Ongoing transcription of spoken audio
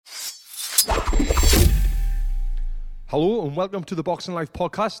Hello and welcome to the Boxing Life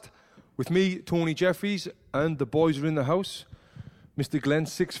podcast with me, Tony Jeffries, and the boys are in the house. Mr. Glenn,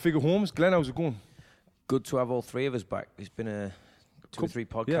 Six Figure Homes. Glenn, how's it going? Good to have all three of us back. It's been a two or three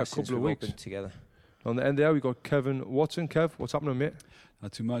podcasts since we've all been together. On the end there, we got Kevin Watson. Kev, what's happening, mate?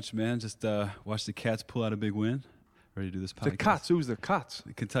 Not too much, man. Just watch the Cats pull out a big win. Ready to do this podcast. The Cats? Who's the Cats?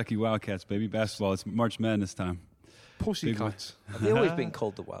 The Kentucky Wildcats, baby. Basketball. It's March Madness time. Pussy Cats. Have they always been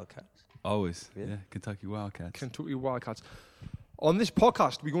called the Wildcats? Always. Really? Yeah, Kentucky Wildcats. Kentucky Wildcats. On this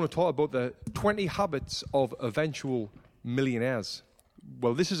podcast, we're going to talk about the 20 habits of eventual millionaires.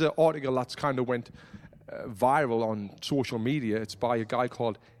 Well, this is an article that's kind of went viral on social media. It's by a guy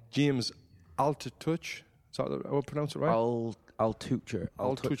called James Altucher. Is that how I pronounce it right? Altucher.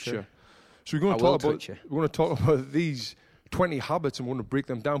 So we're going to talk about these 20 habits and we're going to break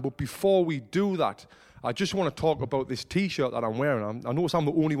them down. But before we do that, I just want to talk about this T-shirt that I'm wearing. I notice I'm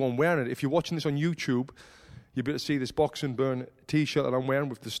the only one wearing it. If you're watching this on YouTube, you'll be able to see this Box and Burn T-shirt that I'm wearing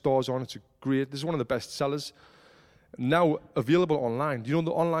with the stars on. It's great. This is one of the best sellers. Now available online. Do you know the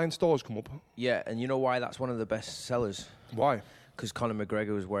online stores come up? Yeah, and you know why that's one of the best sellers? Why? Because Conor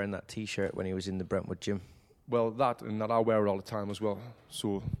McGregor was wearing that T-shirt when he was in the Brentwood gym. Well, that and that I wear it all the time as well.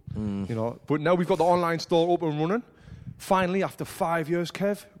 So, you know. But now we've got the online store up and running. Finally, after 5 years,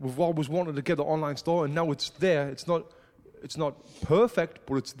 Kev, we've always wanted to get the online store, and now it's there. It's not perfect,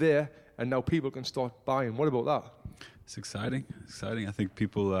 but it's there, and now people can start buying. What about that? It's exciting. I think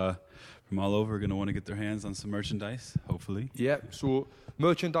people from all over are going to want to get their hands on some merchandise, hopefully. Yeah, so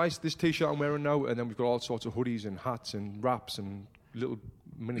merchandise, this T-shirt I'm wearing now, and then we've got all sorts of hoodies and hats and wraps and little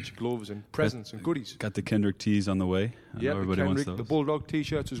miniature gloves and presents and goodies. Got the Kendrick tees on the way. Yeah, the Kendrick, the Bulldog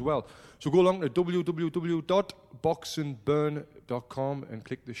T-shirts as well. So go along to www.boxandburn.com and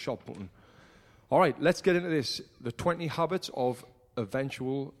click the shop button. All right, let's get into this. The 20 habits of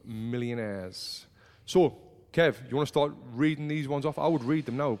eventual millionaires. So, Kev, you want to start reading these ones off? I would read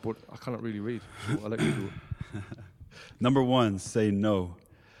them now, but I cannot really read, so I'll let you do it. Number 1, say no.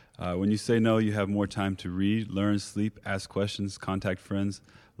 When you say no, you have more time to read, learn, sleep, ask questions, contact friends,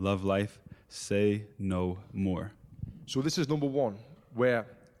 love life. Say no more. So this is number 1, where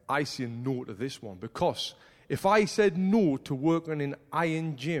I say no to this one. Because if I said no to working in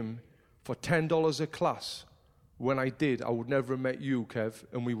Iron Gym for $10 a class, when I did, I would never have met you, Kev,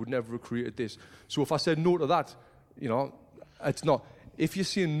 and we would never have created this. So if I said no to that, you know, it's not. If you're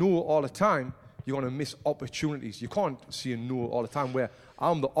saying no all the time, you're going to miss opportunities. You can't say no all the time, where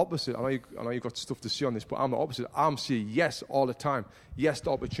I'm the opposite. I know you've got stuff to say on this, but I'm the opposite. I'm saying yes all the time. Yes to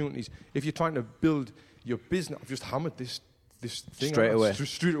opportunities. If you're trying to build your business, I've just hammered this thing. Straight away.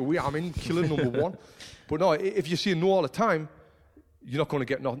 Straight away. I'm in killing number 1. But no, if you're saying no all the time, you're not going to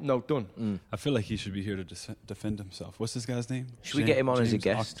get no done. I feel like he should be here to defend himself. What's this guy's name? Should we get him on as a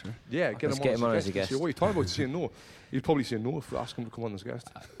guest? Octor. Yeah, get him on as a guest. So what are you talking about saying no? You'd probably say no if we ask him to come on as a guest.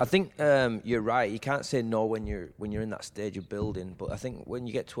 I think you're right. You can't say no when you're in that stage of building. But I think when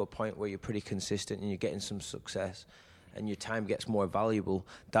you get to a point where you're pretty consistent and you're getting some success and your time gets more valuable,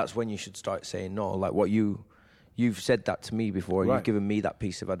 that's when you should start saying no. Like what you've said that to me before. Right. You've given me that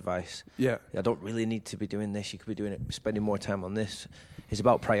piece of advice. Yeah. I don't really need to be doing this. You could be spending more time on this. It's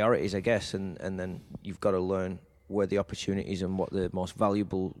about priorities, I guess, and then you've got to learn where the opportunities and what the most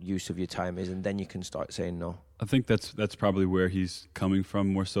valuable use of your time is, and then you can start saying no. I think that's probably where he's coming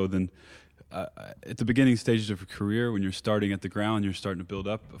from, more so than at the beginning stages of a career when you're starting at the ground, you're starting to build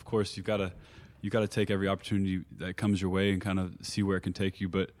up. Of course, you've got to take every opportunity that comes your way and kind of see where it can take you.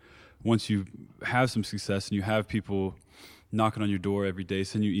 But once you have some success and you have people knocking on your door every day,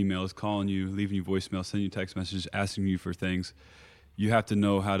 sending you emails, calling you, leaving you voicemails, sending you text messages, asking you for things, you have to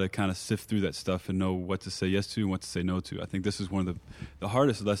know how to kind of sift through that stuff and know what to say yes to and what to say no to. I think this is one of the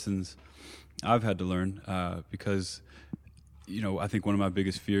hardest lessons I've had to learn because, you know, I think one of my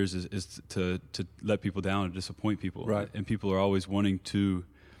biggest fears is to let people down or disappoint people. Right. And people are always wanting to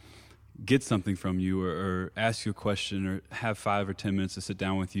get something from you or ask you a question or have 5 or 10 minutes to sit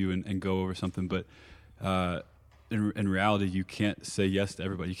down with you and go over something. But in reality, you can't say yes to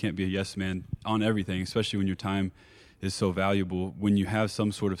everybody. You can't be a yes man on everything, especially when your time is so valuable. When you have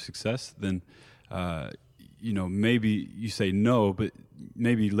some sort of success, then you know, maybe you say no, but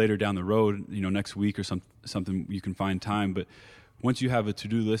maybe later down the road, you know, next week or something, you can find time. But once you have a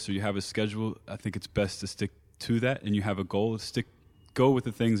to-do list or you have a schedule, I think it's best to stick to that, and you have a goal. Go with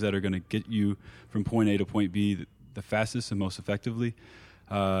the things that are going to get you from point A to point B the fastest and most effectively.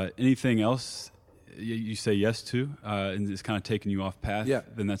 Anything else you say yes to, and it's kind of taking you off path,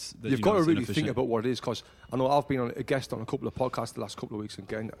 then you've got to really think about what it is, because I know I've been on a guest on a couple of podcasts the last couple of weeks, and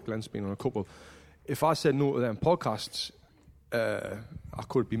Glenn's been on a couple. If I said no to them podcasts, I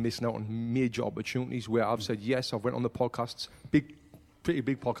could be missing out on major opportunities where I've said yes. I've went on the podcasts, pretty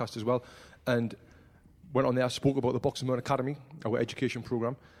big podcast as well, and went on there, spoke about the Boxing Burn Academy, our education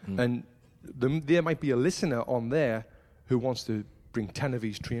program, and there might be a listener on there who wants to bring 10 of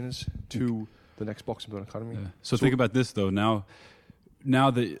these trainers to the next Boxing Burn Academy. Yeah. So think about this though. Now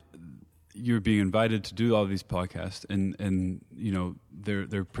that you're being invited to do all these podcasts, and you know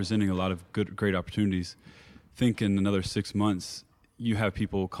they're presenting a lot of great opportunities. Think in another 6 months, you have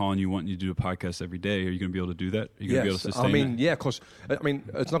people calling you wanting you to do a podcast every day. Are you going to be able to do that? Are you going to be able to sustain that? Yeah, because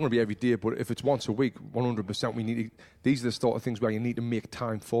it's not going to be every day, but if it's once a week, 100%, we need. These are the sort of things where you need to make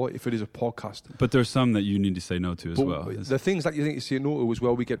time for it. If it is a podcast, but there's some that you need to say no to as well. The things that you think you say no to as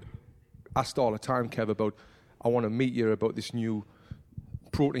well, we get asked all the time, Kev, about I want to meet you about this new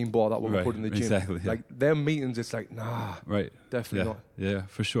protein bar that we're going to put in the gym. Exactly. Yeah. Like their meetings, it's like definitely not. Yeah,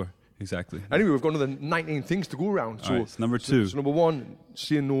 for sure. Exactly. Anyway, we've got another 19 things to go around. So it's number 2. So number 1,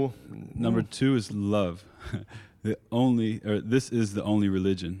 say no. Number 2 is love. This is the only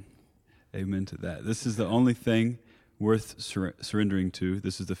religion. Amen to that. This is the only thing worth surrendering to.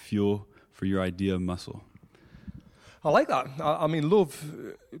 This is the fuel for your idea of muscle. I like that. I mean, love,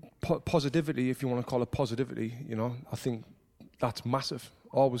 positivity, if you want to call it positivity, you know, I think that's massive.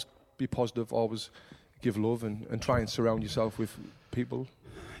 Always be positive, always give love, and try and surround yourself with people.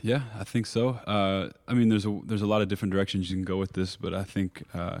 Yeah, I think so. I mean, there's a lot of different directions you can go with this, but I think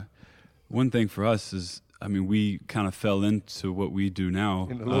one thing for us is, I mean, we kind of fell into what we do now.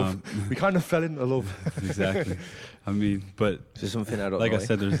 Into love. We kind of fell into love. Exactly. I mean, but there's something I don't like know. I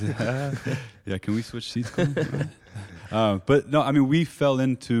said, there's yeah. Can we switch seats? But no, I mean, we fell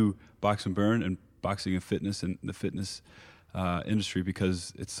into Box and Burn and boxing and fitness and the fitness industry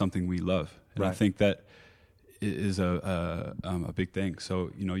because it's something we love, and I think that is a big thing.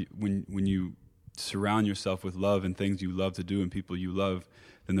 So, you know, when you surround yourself with love and things you love to do and people you love,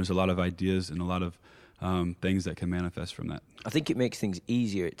 then there's a lot of ideas and a lot of things that can manifest from that. I think it makes things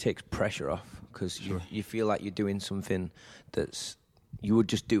easier. It takes pressure off because you feel like you're doing something that's you would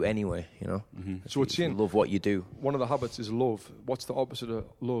just do anyway, you know. Mm-hmm. So it's saying love what you do. One of the habits is love. What's the opposite of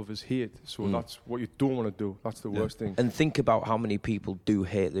love is hate. So that's what you don't want to do. That's the worst thing. And think about how many people do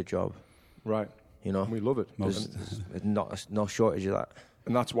hate their job. Right. You know, and we love it. There's no shortage of that.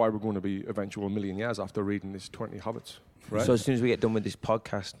 And that's why we're going to be eventual millionaires after reading these 20 habits. Right. So as soon as we get done with this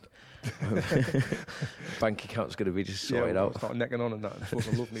podcast, bank account's going to be just sorted out. Start necking on and that. We're supposed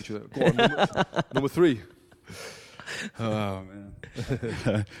to love each other. Go on, number 3. Oh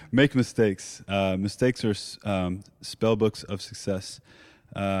man! Make mistakes. Mistakes are spell books of success.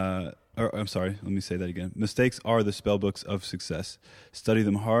 I'm sorry. Let me say that again. Mistakes are the spell books of success. Study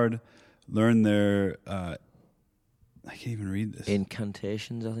them hard. Learn their. I can't even read this.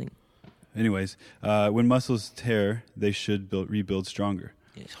 Incantations, I think. Anyways, when muscles tear, they should rebuild stronger.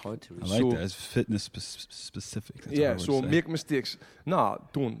 Yeah, it's hard to read. I like that. It's fitness specific. That's so make mistakes.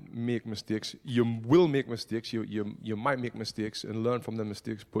 Don't make mistakes. You will make mistakes. You might make mistakes and learn from the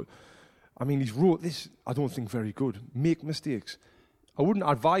mistakes. But, I mean, he's wrote this, I don't think, very good. Make mistakes. I wouldn't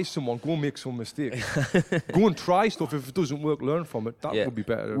advise someone, go make some mistakes. Go and try stuff. If it doesn't work, learn from it. That would be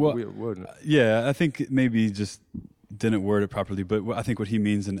better. Yeah, I think maybe just didn't word it properly. But I think what he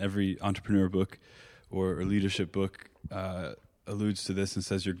means in every entrepreneur book or leadership book alludes to this and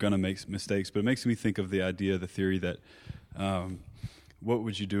says you're going to make mistakes. But it makes me think of the theory that what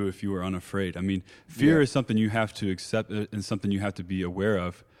would you do if you were unafraid? I mean, fear is something you have to accept and something you have to be aware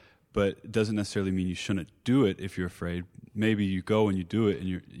of. But it doesn't necessarily mean you shouldn't do it if you're afraid. Maybe you go and you do it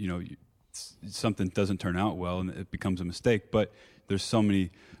and something doesn't turn out well and it becomes a mistake. But there's so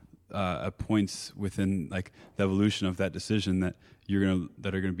many points within like the evolution of that decision that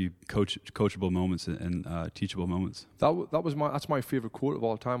are gonna be coachable moments and teachable moments. That's my favorite quote of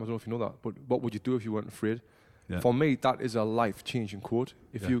all time. I don't know if you know that, but what would you do if you weren't afraid? Yeah. For me, that is a life-changing quote.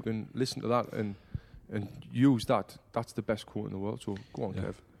 If you can listen to that and use that, that's the best quote in the world. So go on,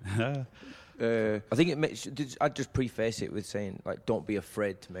 Kev. I think it makes. I'd just preface it with saying, like, don't be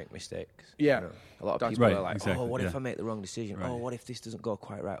afraid to make mistakes. Yeah, you know? A lot of people are like, exactly. "Oh, what if I make the wrong decision? Right. Oh, what if this doesn't go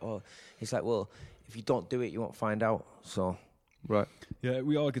quite right?" Oh, it's like, well, if you don't do it, you won't find out. So, right. Yeah,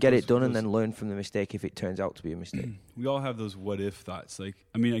 we all get it done and then learn from the mistake if it turns out to be a mistake. We all have those what if thoughts. Like,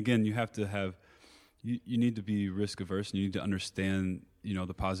 I mean, again, you have to have. You need to be risk averse, and you need to understand,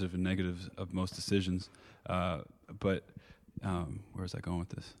 the positive and negatives of most decisions. But where is I going with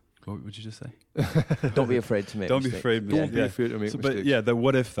this? What would you just say? Don't be afraid to make Don't mistakes. be afraid. Don't be afraid to make mistakes. But yeah, the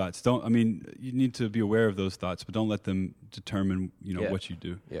what if thoughts. You need to be aware of those thoughts, but don't let them determine, what you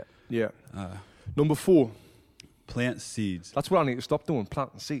do. Yeah. Number 4. Plant seeds. That's what I need to stop doing,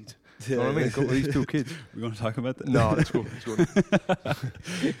 planting seeds. You know what I mean? Got these 2 kids. We're going to talk about that? No, let's go.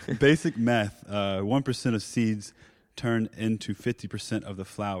 Basic math. 1% of seeds turn into 50% of the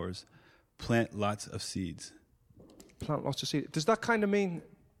flowers. Plant lots of seeds. Plant lots of seeds. Does that kind of mean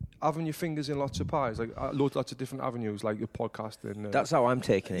having your fingers in lots of pies? Like lots of different avenues, like your podcasting? That's how I'm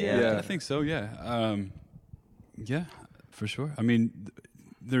taking it, yeah. I think so, yeah. Yeah, for sure. I mean,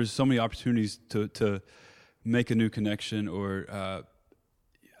 there's so many opportunities to make a new connection or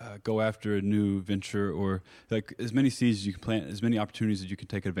go after a new venture, or like as many seeds as you can plant, as many opportunities that you can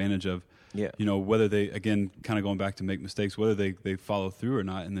take advantage of. Yeah. You know, whether they, again, kind of going back to make mistakes, whether they follow through or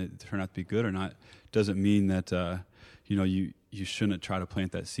not and they turn out to be good or not, doesn't mean that, you shouldn't try to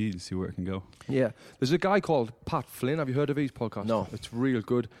plant that seed and see where it can go. Yeah. There's a guy called Pat Flynn. Have you heard of his podcast? No. It's real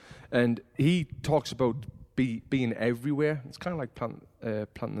good. And he talks about being everywhere. It's kind of like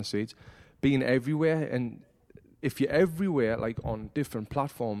planting the seeds. Being everywhere. And if you're everywhere, like on different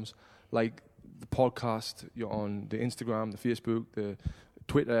platforms, like the podcast, you're on the Instagram, the Facebook, the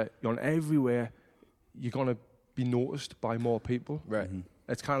Twitter, you're on everywhere, you're going to be noticed by more people. Right. Mm-hmm.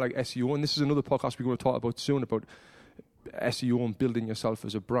 It's kind of like SEO. And this is another podcast we're going to talk about soon, about SEO and building yourself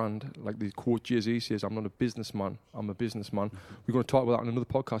as a brand. Like the quote Jay-Z says, I'm not a businessman, I'm a businessman. Mm-hmm. We're going to talk about that in another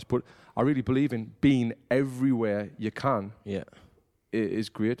podcast. But I really believe in being everywhere you can. Yeah. It is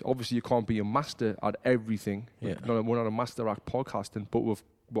great. Obviously, you can't be a master at everything. Yeah. We're not a master at podcasting, but we're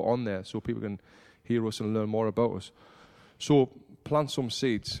on there so people can hear us and learn more about us. So plant some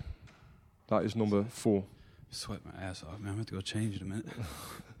seeds. That is number 4. Sweat my ass off, man. I'm going to have to go change in a minute.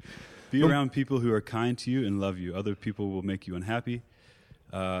 Be around people who are kind to you and love you. Other people will make you unhappy,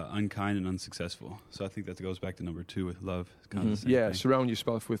 unkind, and unsuccessful. So I think that goes back to number 2 with love. It's kind of the same thing. Surround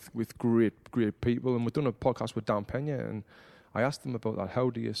yourself with great people. And we've done a podcast with Dan Pena, and I asked him about that. How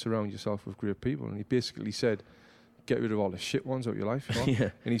do you surround yourself with great people? And he basically said, get rid of all the shit ones out of your life. You know? Yeah.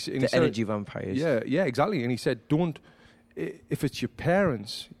 And he said, energy vampires. Yeah, exactly. And he said, if it's your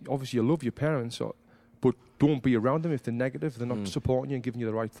parents, obviously you love your parents, but don't be around them if they're negative, they're not supporting you and giving you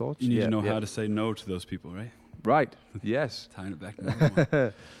the right thoughts. You need to know how to say no to those people, right? Right, yes. Tying it back to number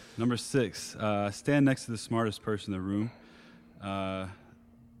 1. Number 6, stand next to the smartest person in the room.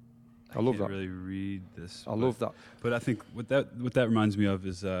 I love that. Really read this. I love that. But I think what that reminds me of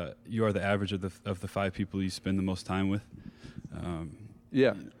is you are the average of the 5 people you spend the most time with.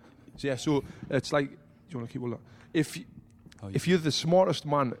 So it's like, do you want to keep all that? If you're the smartest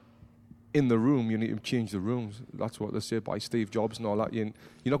man in the room, you need to change the rooms. That's what they say by Steve Jobs and all that. You're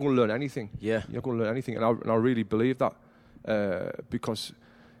not going to learn anything. Yeah. You're not going to learn anything. And I really believe that because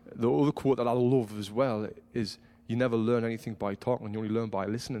the other quote that I love as well is, you never learn anything by talking, you only learn by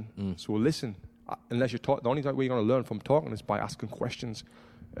listening. So listen. Unless you're talking, the only way you're going to learn from talking is by asking questions.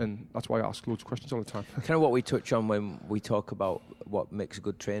 And that's why I ask loads of questions all the time. Kind of what we touch on when we talk about what makes a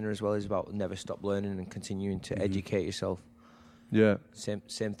good trainer as well is about never stop learning and continuing to educate yourself. Yeah. Same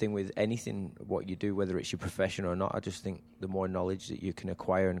thing with anything, what you do, whether it's your profession or not. I just think the more knowledge that you can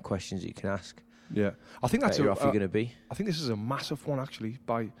acquire and questions that you can ask, I think that's better off you're going to be. I think this is a massive one, actually,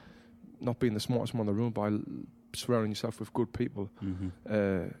 by not being the smartest one in the room, by surrounding yourself with good people.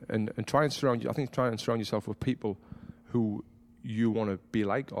 And try and surround yourself with people who you want to be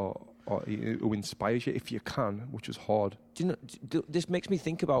like or who inspires you if you can, which is hard. Do you know, this makes me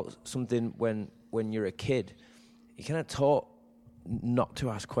think about something when you're a kid. You kind of taught not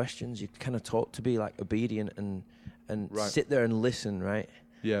to ask questions. You kind of taught to be like obedient and sit there and listen, right?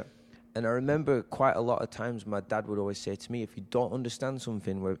 Yeah. And I remember quite a lot of times my dad would always say to me, if you don't understand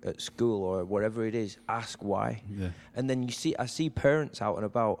something at school or wherever it is, ask why. Yeah. And then I see parents out and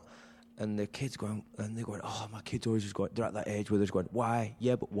about and the kids going, and they're going, oh, my kid's always just going, they're at that age where they're just going, why?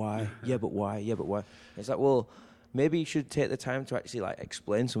 Yeah, but why? Yeah, but why? Yeah, but why? And it's like, well, maybe you should take the time to actually like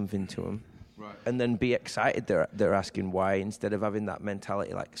explain something to them. Right. And then be excited they're asking why, instead of having that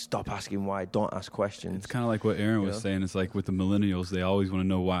mentality like, stop asking why, don't ask questions. It's kind of like what Aaron was saying. It's like with the millennials, they always want to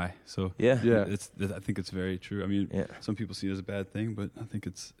know why. So yeah. I think it's very true. I mean, some people see it as a bad thing, but I think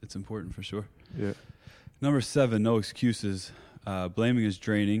it's important for sure. Yeah. Number 7, no excuses. Blaming is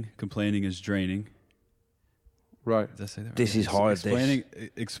draining. Complaining is draining. Right. Did I say that right? This is hard.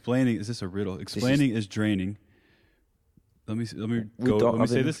 Explaining. Is this a riddle? Explaining is draining. Let me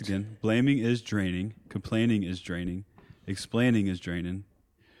say this again. Blaming is draining. Complaining is draining. Explaining is draining.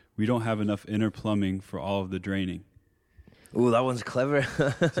 We don't have enough inner plumbing for all of the draining. Ooh, that one's clever.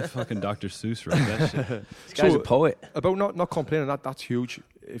 It's a fucking Dr. Seuss right that shit. This guy's a poet. About not complaining, that's huge.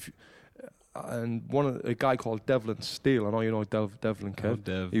 And a guy called Devlin Steele, I know you know Devlin, Kev. Oh,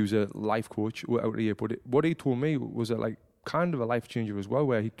 Dev. He was a life coach out here, but what he told me was kind of a life changer as well,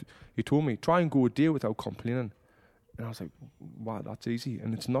 where he told me, try and go a day without complaining, And I was like, wow, that's easy.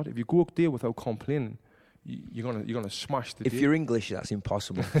 And it's not. If you go a day without complaining, you're gonna smash the day. If you're English, that's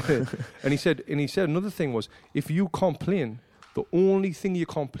impossible. And he said another thing was, if you complain, the only thing you're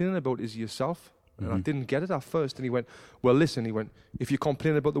complaining about is yourself. And I didn't get it at first. And he went, well, listen, if you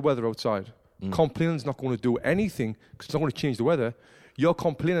complain about the weather outside, complaining's not going to do anything because it's not going to change the weather. You're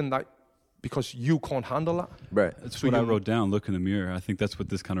complaining that because you can't handle that. Right. That's what I wrote down, look in the mirror. I think that's what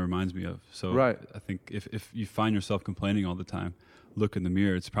this kind of reminds me of. So right. I think if you find yourself complaining all the time, look in the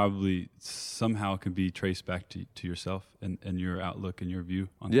mirror. It's probably somehow can be traced back to yourself and your outlook and your view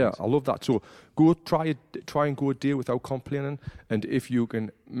on things. I love that. So go try and go a day without complaining. And if you can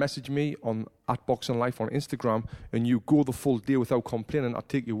message me on @BoxingLife on Instagram and you go the full day without complaining, I'll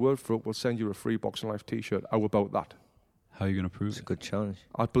take your word for it. We'll send you a free Boxing Life t-shirt. How about that? How are you going to prove It's it? a good challenge.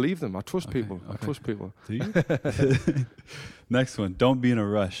 I believe them. I trust people. Okay. I trust people. Do you? Next one. Don't be in a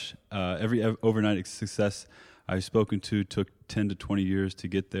rush. Every overnight success I've spoken to took 10 to 20 years to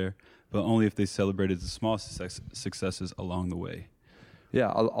get there, but only if they celebrated the small successes along the way. Yeah,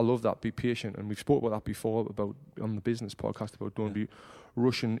 I love that. Be patient. And we've spoke about that before about on the business podcast about don't be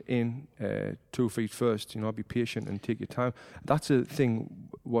rushing in 2 feet first. Be patient and take your time. That's a thing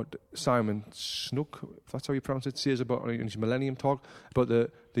what Simon Snook, if that's how you pronounce it, says about in his Millennium Talk, about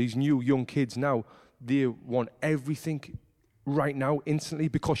these new young kids now. They want everything right now, instantly,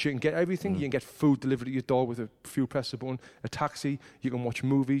 because you can get everything. You can get food delivered to your door with a few press a button, a taxi. You can watch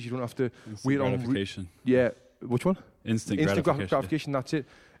movies. You don't have to wait on gratification. Which one? Instant gratification. That's it.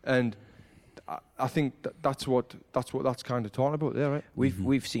 And I think that's kind of talking about there, right?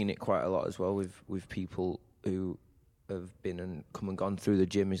 We've seen it quite a lot as well with people who have been and come and gone through the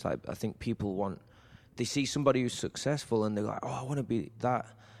gym. Is like, I think people they see somebody who's successful and they're like, oh, I want to be that,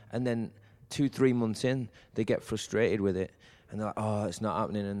 and then 2-3 months in, they get frustrated with it, and they're like, oh, it's not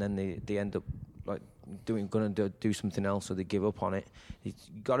happening, and then they end up like going to do something else, or they give up on it.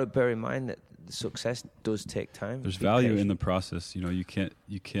 You've got to bear in mind that the success does take time. There's value in the process. You can't.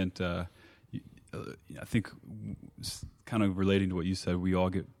 I think, kind of relating to what you said, we all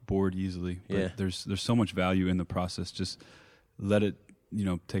get bored easily. But there's so much value in the process. Just let it,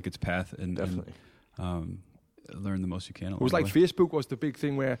 take its path and learn the most you can. It was like Facebook was the big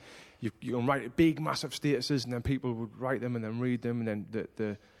thing where you can write big, massive statuses, and then people would write them and then read them, and then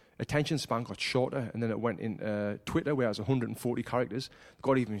the attention span got shorter, and then it went into Twitter, where it's 140 characters. It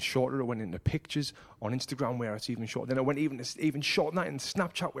got even shorter. It went into pictures on Instagram, where it's even shorter. Then it went even shorter than that in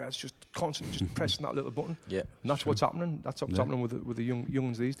Snapchat, where it's just constantly just pressing that little button. Yeah, and that's what's happening. That's what's happening with the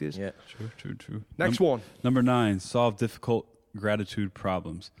youngs these days. Yeah, true. Next one. Number 9: solve difficult gratitude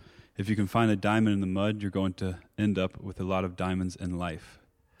problems. If you can find a diamond in the mud, you're going to end up with a lot of diamonds in life.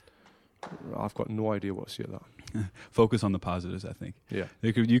 I've got no idea what to say to that. Focus on the positives, I think. Yeah.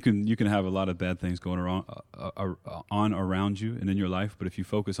 You can have a lot of bad things going around you and in your life, but if you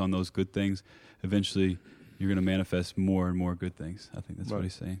focus on those good things, eventually you're going to manifest more and more good things. I think that's what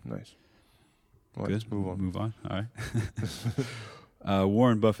he's saying. Nice. Right, good. Let's move on. All right.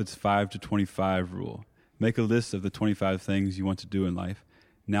 Warren Buffett's 5 to 25 rule. Make a list of the 25 things you want to do in life.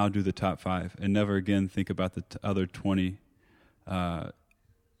 Now do the top 5, and never again think about the other 20.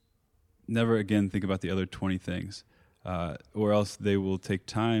 Never again think about the other 20 things, or else they will take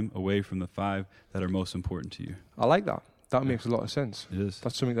time away from the 5 that are most important to you. I like that. That makes a lot of sense. It is.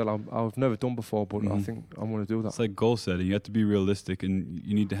 That's something that I've never done before, but I think I want to do that. It's like goal setting. You have to be realistic, and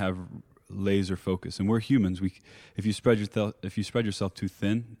you need to have laser focus. And we're humans. If you spread yourself too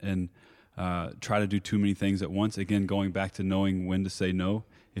thin and try to do too many things at once, again, going back to knowing when to say no.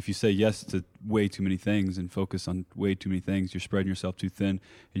 If you say yes to way too many things and focus on way too many things, you're spreading yourself too thin,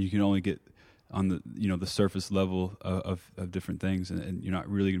 and you can only get on the surface level of different things, and you're not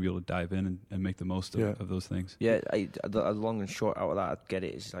really going to be able to dive in and make the most of those things. Yeah, the long and short out of that, I get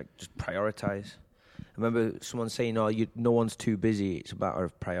it. It's like, just prioritize. I remember someone saying, no one's too busy. It's a matter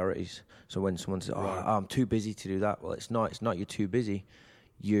of priorities. So when someone says, I'm too busy to do that, well, it's not you're too busy.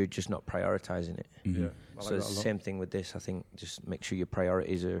 You're just not prioritizing it. Mm-hmm. Yeah, so it's the same thing with this. I think just make sure your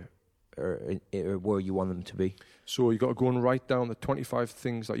priorities are where you want them to be. So you got to go and write down the 25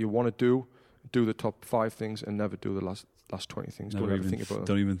 things that you want to do the top 5 things, and never do the last 20 things. Don't even think about them.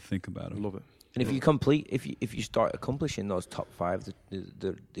 Don't even think about it. I love it. And if you start accomplishing those top 5,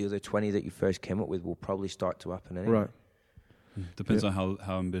 the other 20 that you first came up with will probably start to happen anyway. Right. Depends on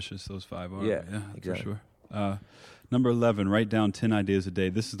how ambitious those 5 are. Yeah, For exactly. sure. Number 11, write down 10 ideas a day.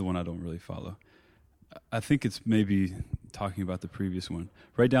 This is the one I don't really follow. I think it's maybe talking about the previous one.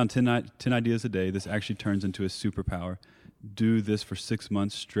 Write down 10 ideas a day. This actually turns into a superpower. Do this for 6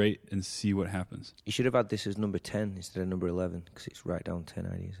 months straight and see what happens. You should have had this as number 10 instead of number 11, because it's write down 10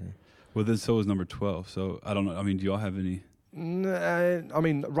 ideas. Well, then so is number 12. So I don't know. I mean, do you all have any? I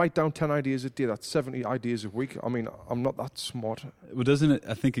mean, write down 10 ideas a day. That's 70 ideas a week. I mean, I'm not that smart. Well, doesn't it?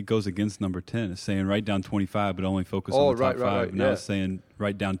 I think it goes against number 10. It's saying write down 25, but only focus on the top 5. Right, Now yeah. it's saying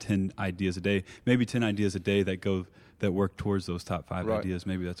write down 10 ideas a day. Maybe 10 ideas a day that work towards those top 5 Right. ideas.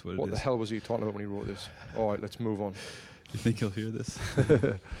 Maybe that's what it is. What the hell was he talking about when he wrote this? All right, let's move on. You think he'll hear this?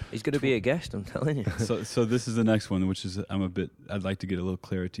 He's going to be a guest, I'm telling you. So this is the next one, which is I'd like to get a little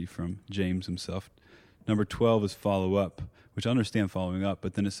clarity from James himself. Number 12 is follow up, which I understand following up,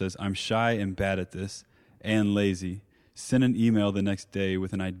 but then it says, I'm shy and bad at this and lazy. Send an email the next day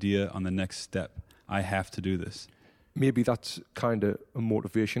with an idea on the next step. I have to do this. Maybe that's kind of a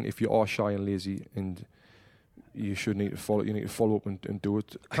motivation if you are shy and lazy and you need to follow up and do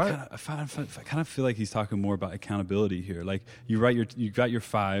it. I kind of feel like he's talking more about accountability here. Like you got your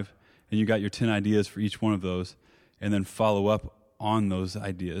 5 and you got your 10 ideas for each one of those, and then follow up on those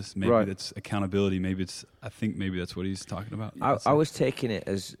ideas. Maybe that's accountability. I think maybe that's what he's talking about. I was taking it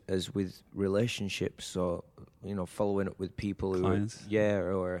as with relationships. So, following up with people Clients.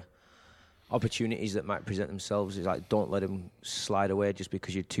 or opportunities that might present themselves. Is like, don't let them slide away just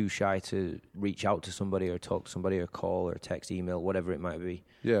because you're too shy to reach out to somebody or talk to somebody or call or text, email, whatever it might be.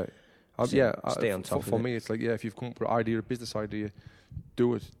 Yeah. Stay on top of it. For me, it's like, if you've come up with an idea, a business idea,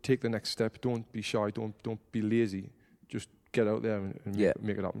 do it. Take the next step. Don't be shy. Don't be lazy. Just get out there and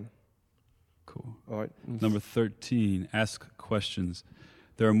make it happen. Cool. All right. Number 13, ask questions.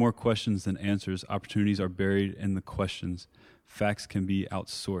 There are more questions than answers. Opportunities are buried in the questions. Facts can be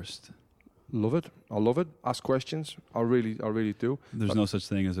outsourced. Love it. I love it. Ask questions. I really do. There's no such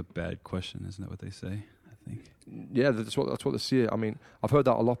thing as a bad question, isn't that what they say? I think. Yeah, that's what they say. I mean, I've heard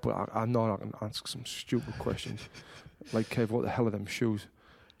that a lot, but I know I can ask some stupid questions. Like, Kev, what the hell are them shoes?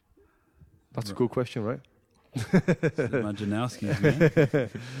 That's a good question, right? My Janowski's,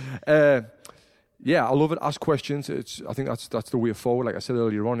 man. Yeah, I love it. Ask questions. I think that's the way forward. Like I said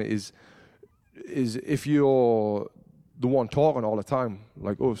earlier on, is if you're the one talking all the time,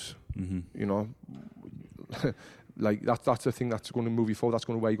 like us, like that's the thing that's going to move you forward. That's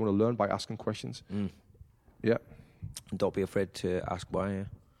where you're going to learn, by asking questions. Yeah. And don't be afraid to ask why.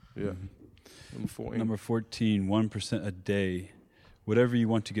 Yeah. Number 14, 1% a day. Whatever you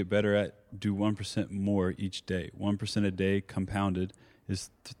want to get better at, do 1% more each day. 1% a day compounded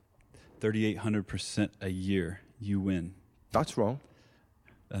is 3,800% a year. You win. That's wrong.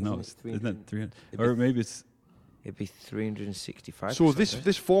 I know. Isn't that 300? Or maybe it's... It'd be 365. So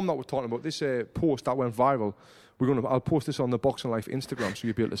this form that we're talking about, this post that went viral, I'll post this on the Boxing Life Instagram so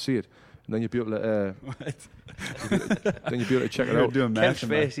you'll be able to see it, and then you'll be able to then you'll be able to check it out. Ken's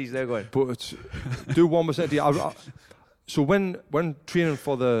face, he's there going. But do 1%. So when training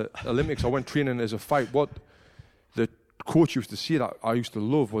for the Olympics, or when training as a fight, what the coach used to say that I used to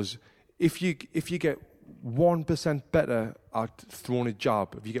love was, if you get 1% better at throwing a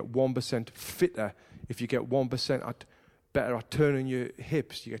jab, if you get 1% fitter, if you get 1% better at turning your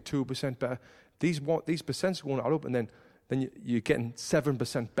hips, you get 2% better. These percents are going to add up, and then you're getting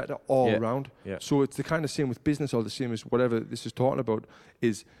 7% better all around. Yeah. So it's the kind of same with business, or the same as whatever this is talking about,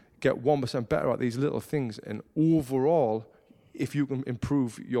 is get 1% better at these little things, and overall, if you can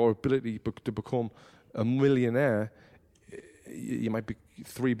improve your ability to become a millionaire, you might be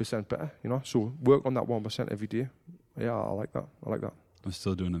 3% better. So work on that 1% every day. Yeah, I like that. I'm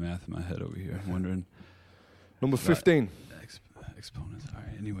still doing the math in my head over here. I'm wondering. Number 15. Exponents. All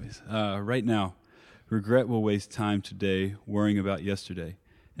right. Anyways, right now, regret will waste time today worrying about yesterday,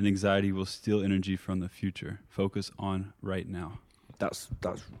 and anxiety will steal energy from the future. Focus on right now. That's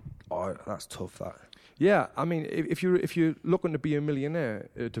tough. That. Yeah, I mean, if you're looking to be a millionaire,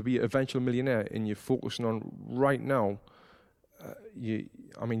 to be an eventual millionaire, and you're focusing on right now, you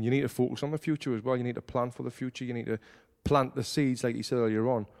need to focus on the future as well. You need to plan for the future. You need to plant the seeds, like you said earlier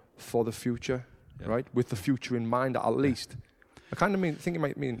on, for the future, right? With the future in mind, at least. I kind of think it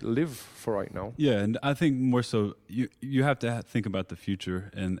might mean live for right now. Yeah, and I think more so you have to think about the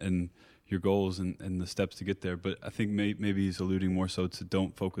future and your goals and the steps to get there. But I think maybe he's alluding more so to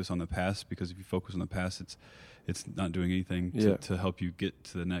don't focus on the past, because if you focus on the past, it's not doing anything to help you get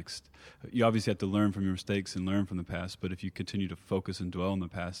to the next. You obviously have to learn from your mistakes and learn from the past. But if you continue to focus and dwell on the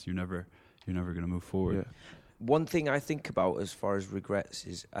past, you're never going to move forward. Yeah. One thing I think about as far as regrets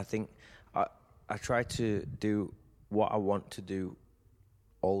is, I think I try to do what I want to do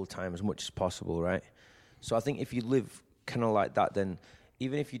all the time as much as possible, right? So I think if you live kind of like that, then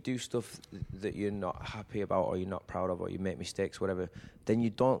even if you do stuff that you're not happy about, or you're not proud of, or you make mistakes, whatever, then you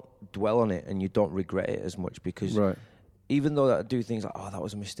don't dwell on it and you don't regret it as much, because even though I do things like, oh, that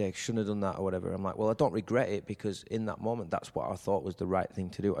was a mistake, shouldn't have done that or whatever, I'm like, well, I don't regret it because in that moment, that's what I thought was the right thing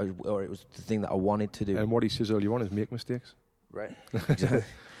to do, or it was the thing that I wanted to do. And what he says earlier on is make mistakes. Right. Exactly.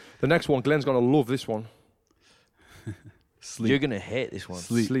 The next one, Glenn's going to love this one. Sleep. You're going to hate this one.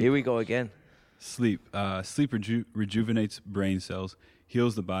 Sleep. Here we go again. Sleep. Sleep rejuvenates brain cells,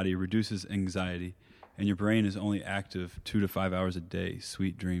 heals the body, reduces anxiety, and your brain is only active 2 to 5 hours a day.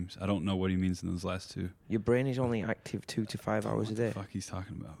 Sweet dreams. I don't know what he means in those last two. Your brain is only active 2 to 5 hours a day. What the fuck he's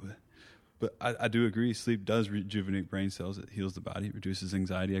talking about? But I do agree. Sleep does rejuvenate brain cells. It heals the body, reduces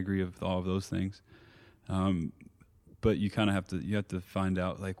anxiety. I agree with all of those things. But you kind of have to find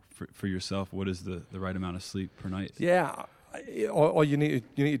out, like, for yourself, what is the right amount of sleep per night. Yeah, or you need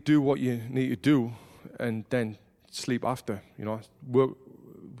to do what you need to do, and then sleep after. You know,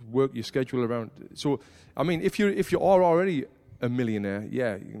 work your schedule around. So, I mean, if you are already a millionaire,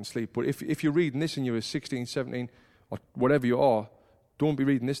 yeah, you can sleep. But if you're reading this and you're 16, 17, or whatever you are, don't be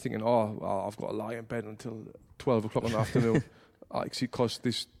reading this thinking, oh, I've got to lie in bed until 12 o'clock in the afternoon, because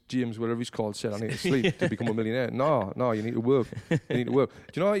this James, whatever he's called, said I need to sleep to become a millionaire. No, you need to work. You need to work.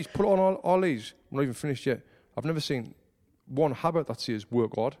 Do you know he's put on all these? I'm not even finished yet. I've never seen one habit that says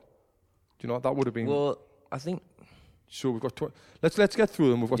work hard. Do you know that would have been? Well, I think. So we've got. Let's get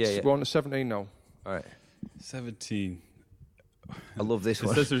through them. We're on to 17 now. All right. 17. I love this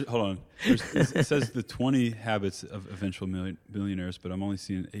one. Hold on. It says the 20 habits of eventual millionaires, but I'm only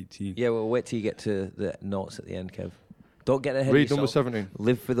seeing 18. Yeah, well, wait till you get to the notes at the end, Kev. Don't get ahead Read of yourself. number 17.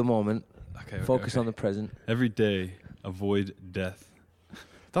 Live for the moment. Okay. Focus on the present. Every day, avoid death.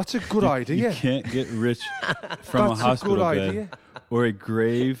 That's a good idea. You can't get rich from a hospital bed or a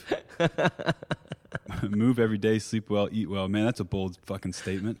grave. Move every day, sleep well, eat well. Man, that's a bold fucking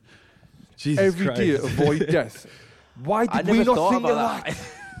statement. Jesus Every Christ. day, avoid death. Why did we not think of that?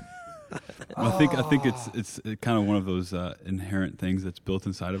 I think it's kind of one of those inherent things that's built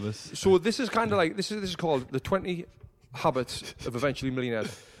inside of us. So this is kind of like this is called the 20 habits of eventually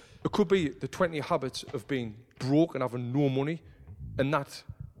millionaires. It could be the 20 habits of being broke and having no money, and that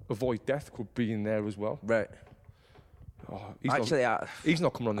avoid death could be in there as well. Right. Oh, he's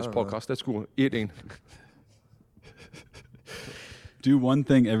not coming on this podcast. Let's go 18. Do one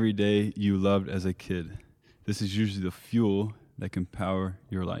thing every day you loved as a kid. This is usually the fuel that can power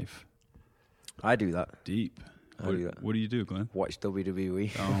your life. I do that. Deep. I do that. What do you do, Glenn? Watch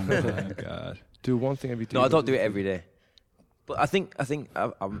WWE. Oh my God. Do one thing every day. No, I don't do it every day. But I think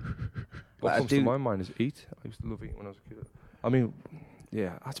I'm. What comes to my mind is eat. I used to love eating when I was a kid. I mean,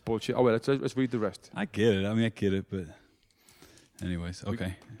 yeah, that's bullshit. Oh well, let's read the rest. I get it, but anyways,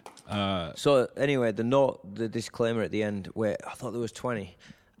 okay. So anyway, the disclaimer at the end, where I thought there was 20.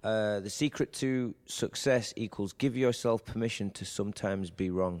 The secret to success equals give yourself permission to sometimes be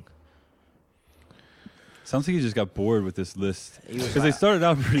wrong. Sounds like he just got bored with this list because they started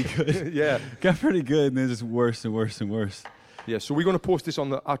out pretty good. Yeah, got pretty good, and then just worse and worse and worse. Yeah, so we're going to post this on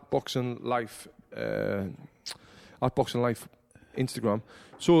the @Boxing Life Instagram.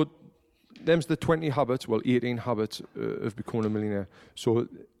 So them's the 20 habits, 18 habits of becoming a millionaire. So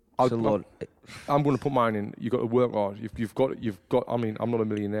I'm going to put mine in. You've got to work hard. You've got. I mean, I'm not a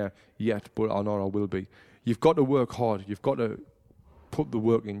millionaire yet, but I know I will be. You've got to work hard. You've got to put the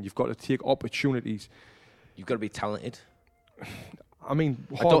work in. You've got to take opportunities. You've got to be talented. I mean,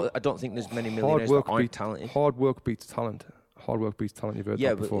 I don't think there's many millionaires that aren't talented. Hard work beats talent. Hard work beats talent. You've heard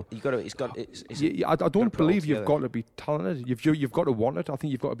that before. Yeah, but you got to. I don't believe you've got to be talented. You've got to want it. I think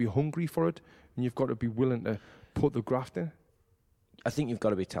you've got to be hungry for it, and you've got to be willing to put the graft in. I think you've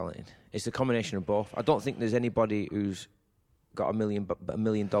got to be talented. It's a combination of both. I don't think there's anybody who's got $1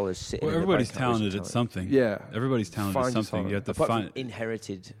 million sitting. Well, everybody's talented at something. Yeah, everybody's talented at something. You have to find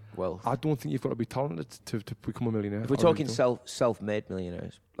inherited wealth. I don't think you've got to be talented to become a millionaire. If we're talking self-made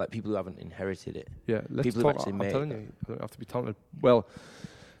millionaires, like people who haven't inherited it. Yeah, let's people talk. Who actually I'm made telling you, you don't have to be talented. Well,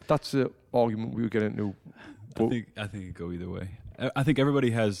 that's the argument we were getting into. I think it could go either way. I think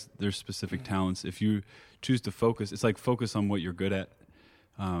everybody has their specific talents. If you choose to focus, it's like focus on what you're good at.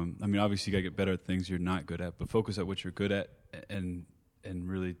 I mean, obviously you gotta get better at things you're not good at, but focus at what you're good at and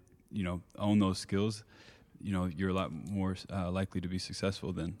really, own those skills. You're a lot more likely to be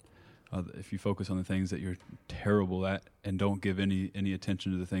successful than if you focus on the things that you're terrible at and don't give any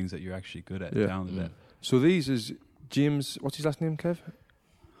attention to the things that you're actually good at, talented at. So these is James. What's his last name, Kev?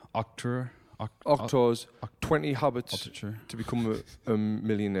 Octor's 20 habits to become a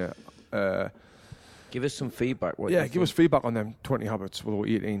millionaire. Give us some feedback. Give us feedback on them 20 habits, below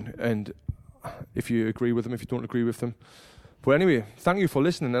 18, and if you agree with them, if you don't agree with them. But anyway, thank you for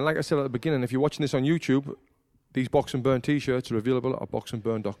listening. And like I said at the beginning, if you're watching this on YouTube, these Box and Burn t-shirts are available at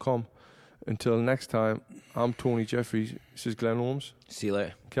boxandburn.com. Until next time, I'm Tony Jeffries. This is Glenn Holmes. See you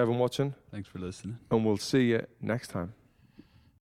later. Kevin Watson. Thanks for listening. And we'll see you next time.